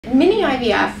Mini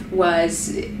IVF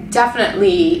was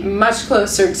definitely much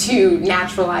closer to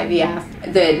natural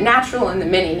IVF. The natural and the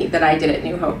mini that I did at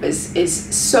New Hope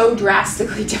is so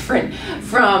drastically different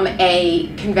from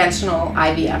a conventional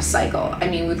IVF cycle. I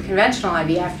mean, with conventional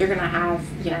IVF, you're going to have,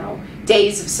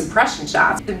 days of suppression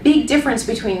shots. The big difference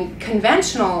between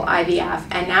conventional IVF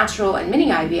and natural and mini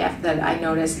IVF that I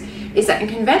noticed is that in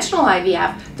conventional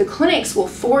IVF, the clinics will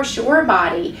force your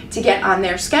body to get on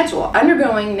their schedule.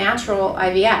 Undergoing natural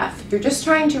IVF, you're just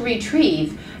trying to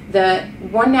retrieve the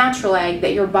one natural egg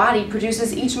that your body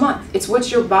produces each month. It's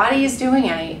what your body is doing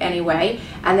anyway,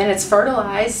 and then it's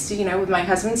fertilized, with my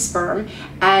husband's sperm,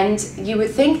 and you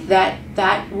would think that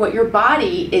what your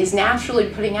body is naturally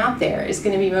putting out there is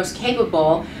going to be most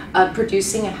capable of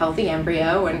producing a healthy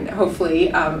embryo and hopefully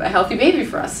a healthy baby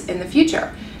for us in the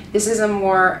future. This is a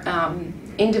more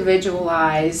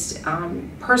individualized,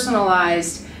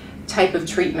 personalized type of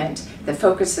treatment that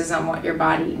focuses on what your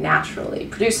body naturally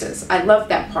produces. I love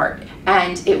that part,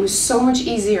 and it was so much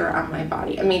easier on my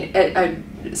body. I mean, a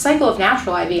cycle of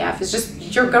natural IVF is just,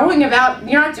 you're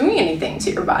not doing anything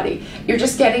to your body. You're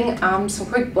just getting some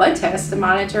quick blood tests to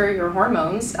monitor your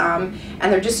hormones, and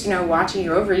they're just, watching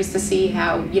your ovaries to see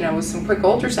how, with some quick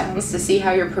ultrasounds to see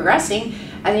how you're progressing,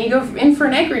 and then you go in for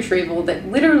an egg retrieval that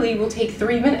literally will take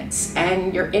 3 minutes,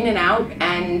 and you're in and out,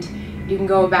 and you can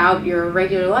go about your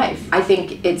regular life. I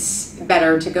think it's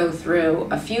better to go through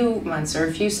a few months or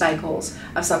a few cycles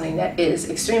of something that is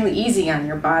extremely easy on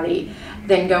your body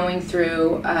than going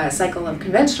through a cycle of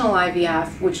conventional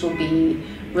IVF, which will be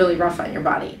really rough on your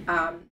body.